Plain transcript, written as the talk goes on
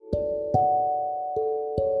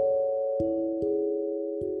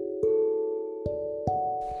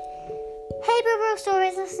Real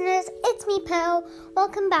Stories listeners, it's me Pearl,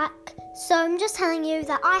 welcome back. So I'm just telling you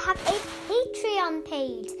that I have a Patreon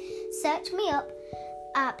page. Search me up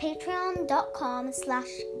at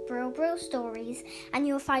patreon.com/realstories and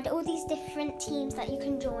you'll find all these different teams that you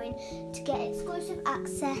can join to get exclusive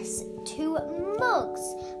access to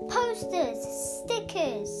mugs, posters,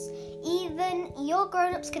 stickers. Even your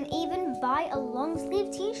grown-ups can even buy a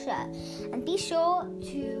long-sleeve t-shirt. And be sure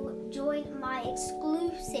to join my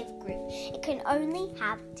exclusive group. It can only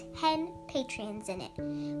have 10 Patreons in it.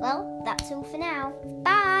 Well, that's all for now.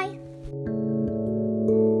 Bye!